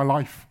transformed my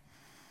life.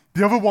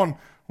 The other one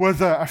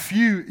was a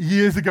few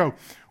years ago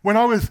when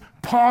I was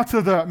part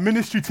of the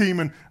ministry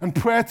team and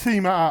prayer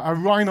team at a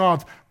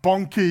Reinhard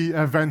Bonnke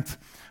event.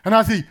 And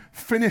as he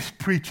finished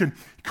preaching,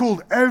 he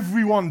called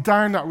everyone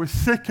down that was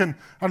sick and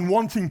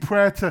wanting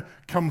prayer to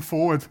come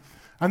forward.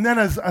 And then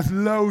as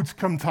loads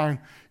come down,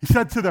 he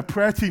said to the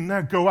prayer team,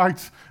 now go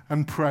out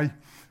and pray.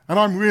 And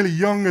I'm really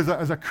young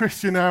as a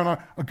Christian now, and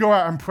I go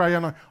out and pray,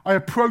 and I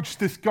approach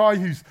this guy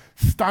who's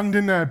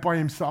standing there by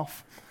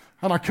himself.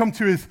 And I come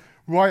to his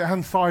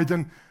right-hand side,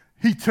 and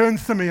he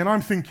turns to me, and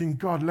I'm thinking,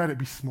 God, let it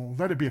be small.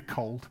 Let it be a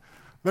cold.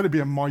 Let it be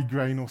a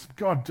migraine, or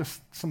God,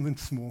 just something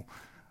small.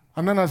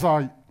 And then as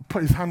I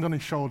put his hand on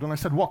his shoulder, and I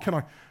said, what can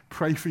I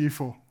pray for you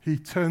for? He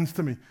turns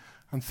to me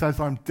and says,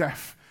 I'm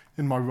deaf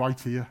in my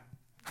right ear.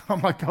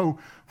 I'm like, oh,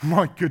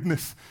 my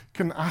goodness,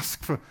 can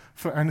ask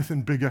for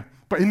anything bigger.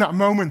 But in that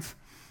moment,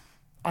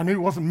 I knew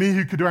it wasn't me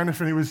who could do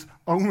anything. It was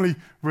only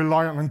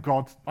reliant on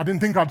God. I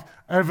didn't think I'd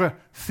ever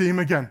see him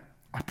again.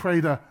 I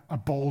prayed a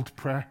bold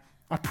prayer.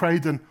 I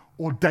prayed an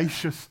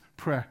audacious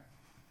prayer.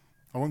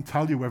 I won't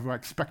tell you whether I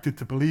expected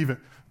to believe it,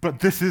 but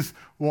this is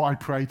what I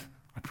prayed.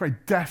 I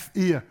prayed, deaf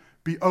ear,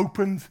 be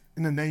opened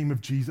in the name of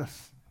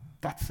Jesus.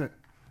 That's it.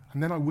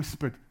 And then I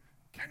whispered,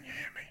 can you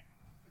hear me?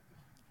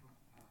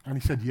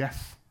 And he said,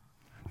 yes.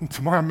 And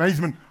to my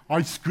amazement,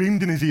 I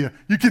screamed in his ear,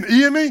 you can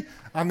hear me?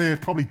 And they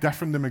probably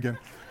deafened him again.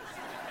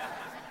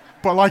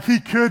 But like he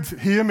could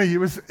hear me, it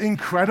was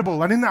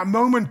incredible. And in that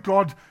moment,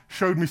 God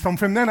showed me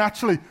something. Then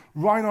actually,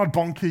 Reinhard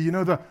Bonnke, you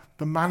know, the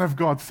man of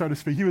God, so to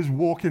speak, he was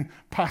walking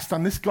past,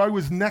 and this guy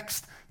was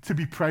next to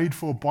be prayed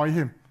for by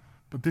him.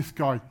 But this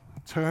guy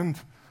turned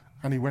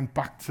and he went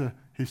back to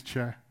his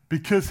chair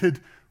because he'd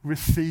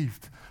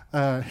received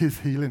his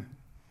healing.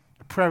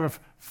 A prayer of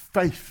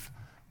faith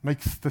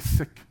makes the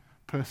sick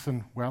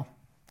person well.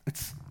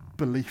 It's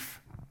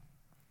belief.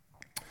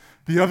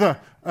 The other,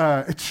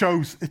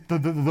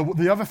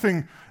 the other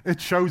thing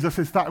it shows us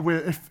is that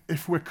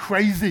if we're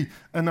crazy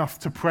enough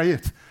to pray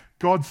it,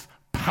 God's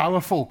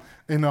powerful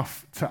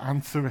enough to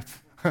answer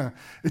it.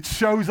 It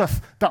shows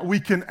us that we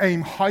can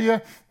aim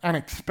higher and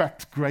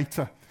expect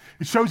greater.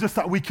 It shows us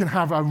that we can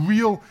have a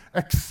real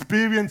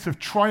experience of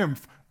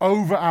triumph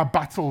over our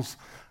battles,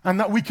 and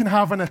that we can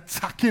have an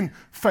attacking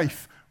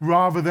faith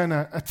rather than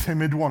a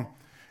timid one.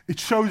 It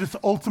shows us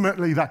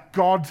ultimately that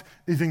God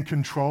is in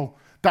control,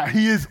 that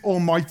he is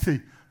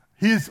almighty,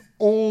 he is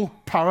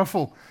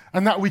all-powerful,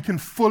 and that we can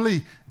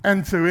fully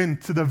enter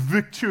into the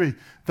victory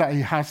that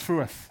he has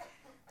for us.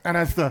 And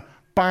as the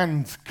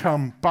band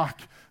come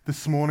back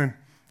this morning,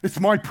 it's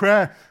my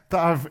prayer that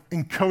I've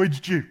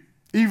encouraged you,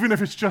 even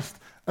if it's just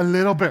a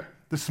little bit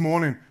this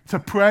morning, to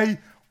pray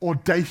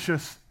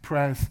audacious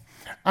prayers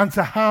and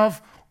to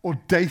have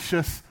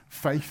audacious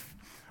faith.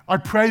 I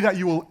pray that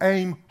you will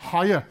aim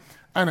higher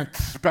and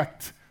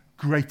expect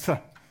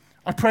greater.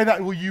 I pray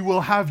that you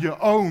will have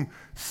your own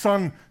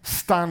sun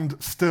stand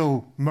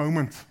still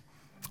moment.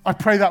 I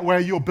pray that where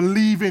you're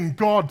believing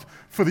God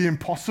for the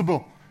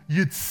impossible,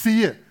 you'd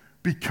see it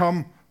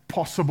become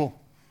possible.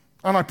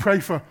 And I pray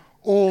for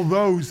all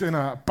those in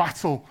a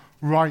battle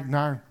right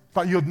now,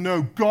 that you'd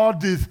know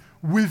God is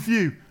with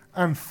you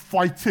and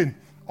fighting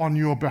on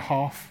your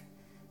behalf.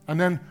 And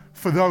then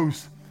for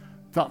those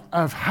that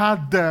have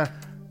had their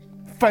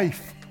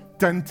faith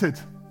dented,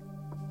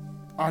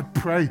 I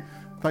pray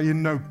that you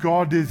know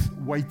God is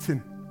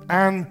waiting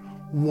and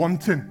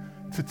wanting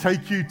to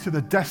take you to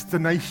the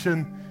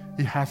destination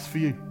he has for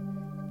you.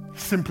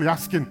 Simply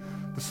asking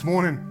this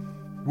morning,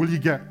 will you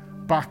get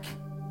back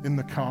in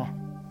the car?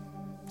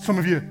 Some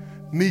of you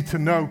need to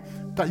know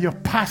that your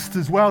past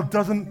as well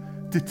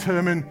doesn't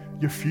determine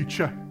your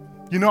future.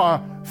 You're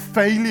not a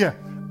failure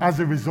as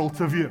a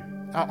result of it.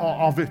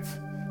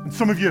 And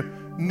some of you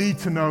need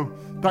to know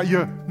that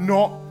you're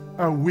not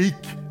a weak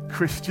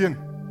Christian.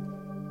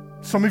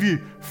 Some of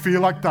you feel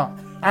like that,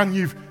 and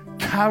you've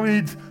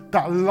carried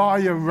that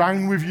lie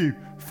around with you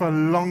for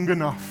long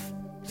enough.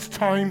 It's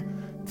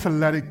time to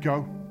let it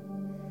go.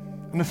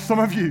 And there's some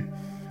of you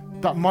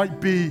that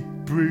might be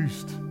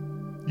bruised.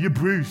 You're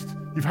bruised.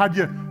 You've had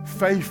your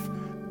faith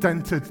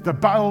dented. The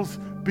battle's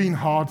been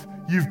hard.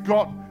 You've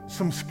got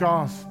some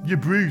scars. You're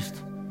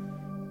bruised.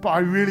 But I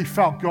really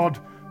felt God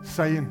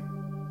saying,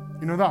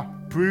 you know,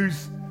 that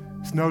bruise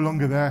is no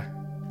longer there.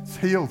 It's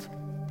healed.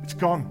 It's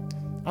gone.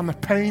 And the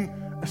pain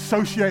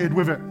associated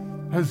with it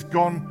has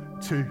gone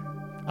too.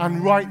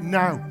 And right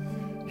now,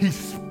 he's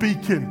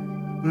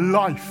speaking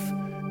life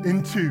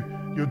into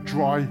your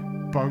dry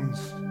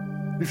bones.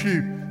 If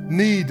you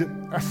need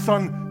a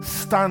son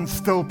stand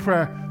still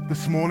prayer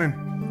this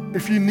morning,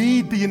 if you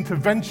need the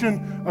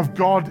intervention of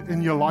God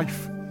in your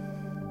life,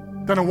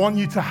 then I want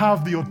you to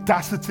have the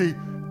audacity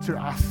to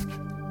ask.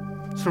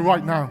 So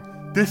right now,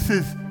 this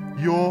is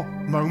your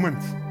moment.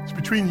 It's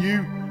between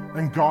you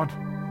and God.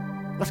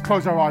 Let's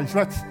close our eyes.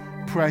 Let's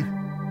pray.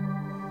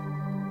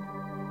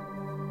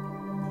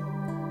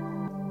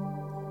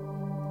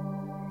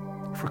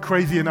 If we're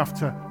crazy enough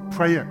to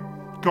pray it,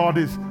 God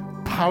is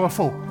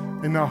powerful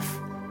enough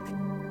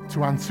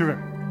to answer it.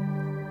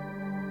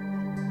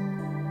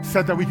 He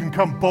said that we can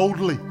come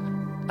boldly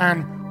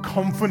and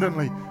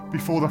confidently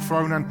before the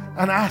throne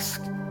and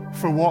ask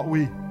for what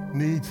we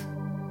need.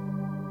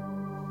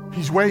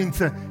 He's waiting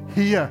to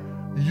hear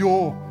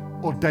your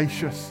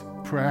audacious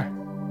prayer.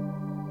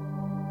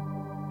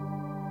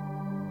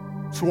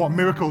 So what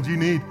miracle do you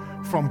need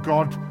from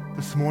God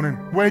this morning?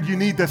 Where do you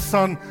need the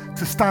sun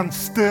to stand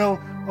still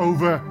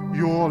over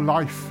your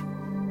life?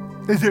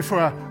 Is it for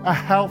a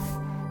health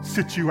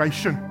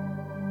situation?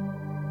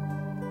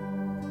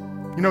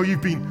 You know,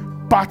 you've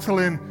been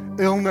battling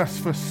illness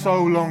for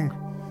so long.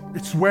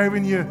 It's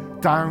wearing you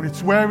down.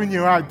 It's wearing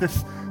you out.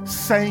 This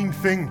same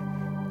thing.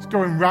 It's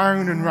going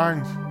round and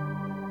round.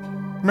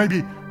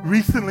 Maybe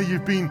recently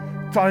you've been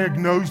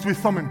diagnosed with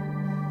something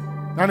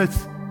and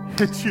it's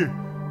hit you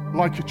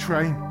like a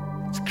train.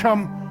 It's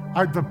come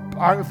out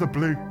of the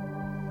blue.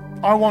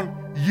 I want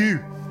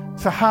you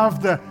to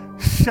have the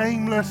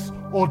shameless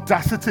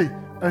audacity,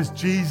 as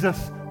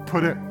Jesus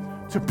put it,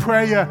 to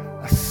pray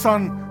a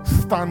son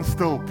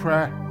standstill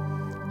prayer.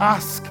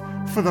 Ask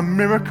for the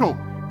miracle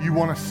you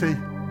want to see.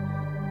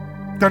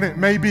 Then it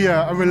may be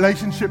a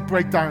relationship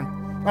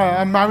breakdown,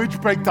 a marriage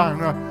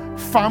breakdown, a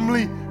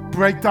family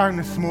breakdown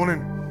this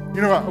morning.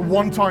 You know, at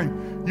one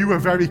time you were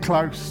very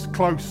close,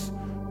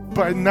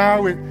 but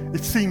now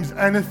it seems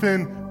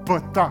anything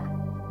but that.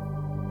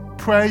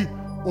 Pray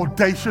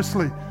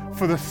audaciously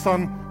for the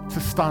sun to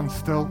stand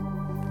still.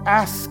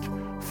 Ask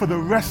for the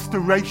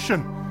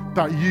restoration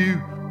that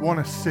you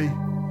want to see.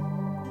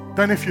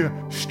 Then if you're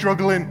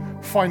struggling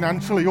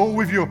financially or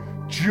with your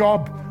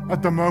job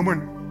at the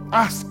moment,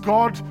 ask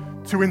God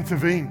to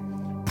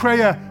intervene.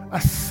 Pray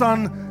a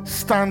son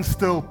stand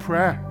still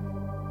prayer.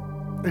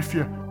 If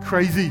you're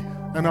crazy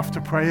enough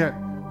to pray it,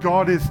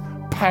 God is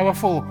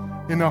powerful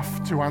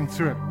enough to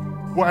answer it.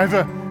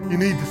 Whatever you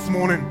need this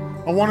morning,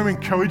 I want to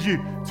encourage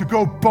you to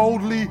go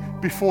boldly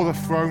before the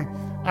throne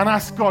and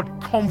ask God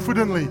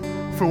confidently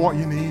for what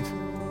you need.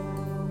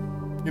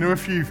 You know,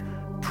 if you've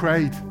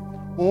prayed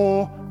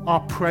or are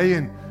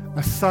praying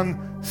a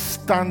son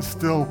stand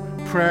still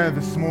prayer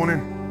this morning,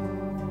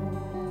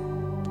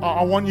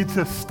 I want you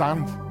to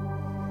stand.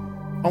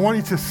 I want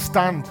you to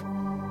stand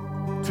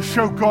to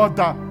show God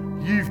that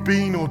you've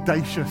been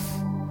audacious.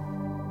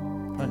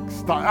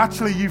 Thanks. That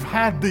actually you've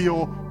had the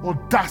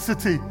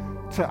audacity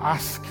to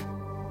ask.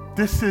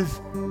 This is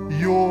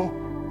your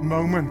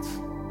moment.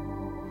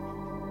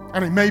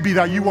 And it may be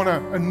that you want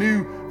a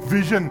new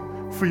vision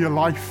for your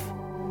life.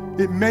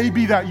 It may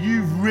be that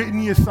you've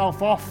written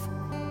yourself off,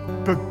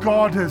 but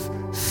God has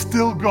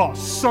still got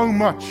so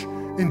much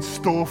in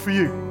store for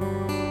you.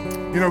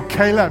 You know,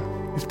 Caleb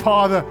is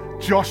part of the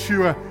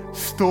Joshua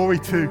story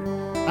too.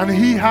 And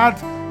he had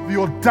the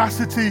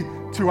audacity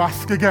to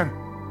ask again.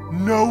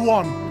 No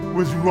one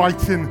was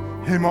writing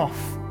him off.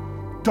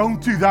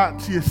 Don't do that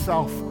to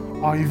yourself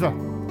either.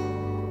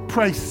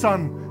 Pray,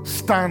 son,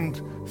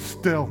 stand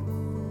still.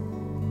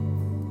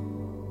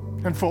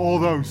 And for all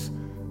those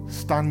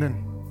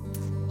standing,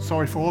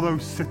 sorry, for all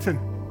those sitting,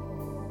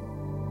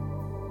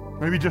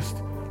 maybe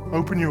just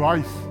open your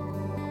eyes.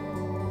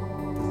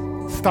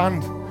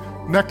 Stand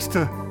next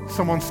to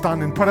someone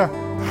standing. Put a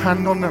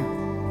hand on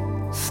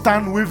them.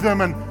 Stand with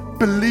them and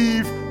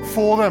believe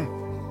for them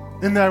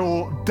in their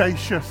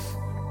audacious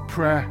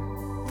prayer.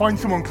 Find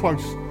someone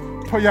close.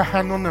 Put your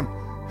hand on them.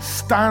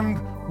 Stand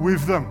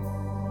with them.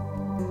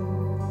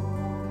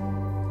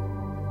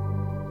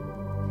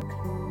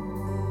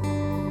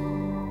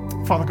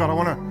 Father God, I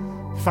want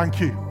to thank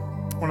you.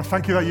 I want to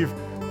thank you that you've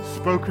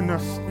spoken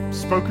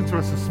to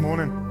us this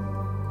morning.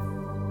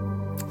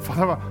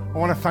 Father, I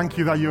want to thank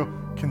you that you're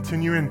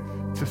continuing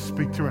to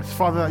speak to us.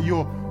 Father, that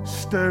you're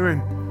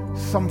stirring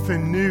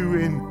something new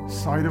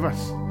inside of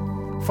us.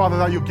 Father,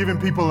 that you're giving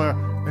people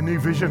a new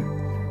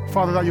vision.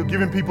 Father, that you're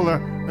giving people a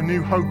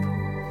new hope.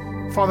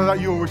 Father, that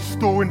you're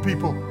restoring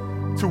people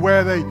to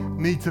where they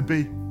need to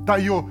be.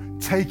 That you're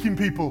taking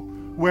people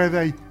where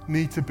they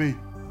need to be.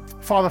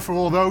 Father, for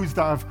all those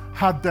that have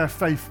had their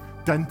faith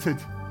dented,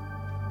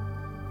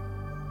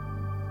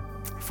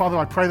 Father,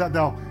 I pray that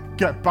they'll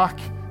get back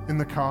in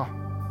the car.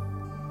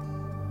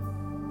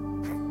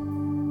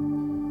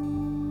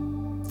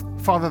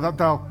 Father, that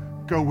they'll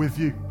go with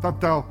you, that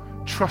they'll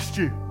trust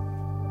you,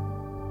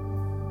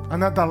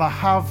 and that they'll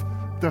have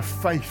the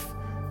faith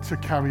to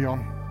carry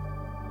on.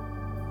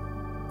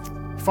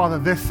 Father,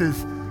 this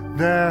is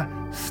their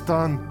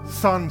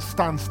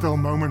standstill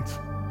moment.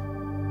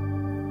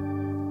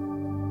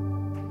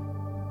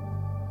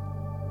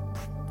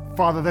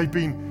 Father, they've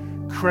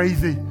been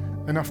crazy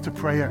enough to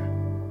pray it.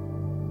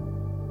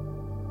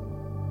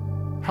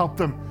 Help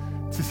them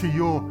to see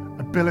your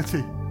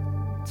ability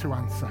to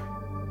answer.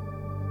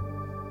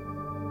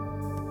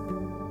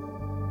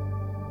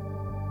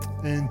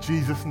 In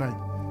Jesus' name,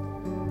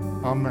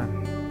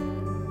 amen.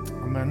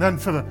 Amen. Then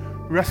for the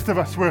rest of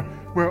us,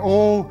 we're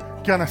all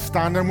going to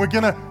stand and we're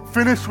going to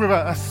finish with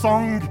a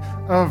song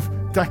of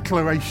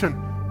declaration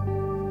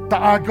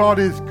that our God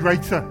is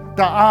greater,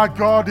 that our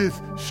God is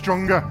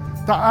stronger,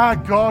 that our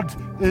God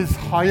is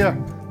higher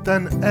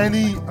than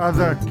any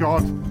other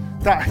God,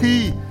 that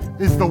he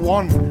is the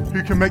one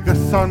who can make the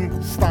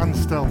sun stand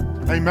still.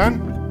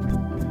 Amen.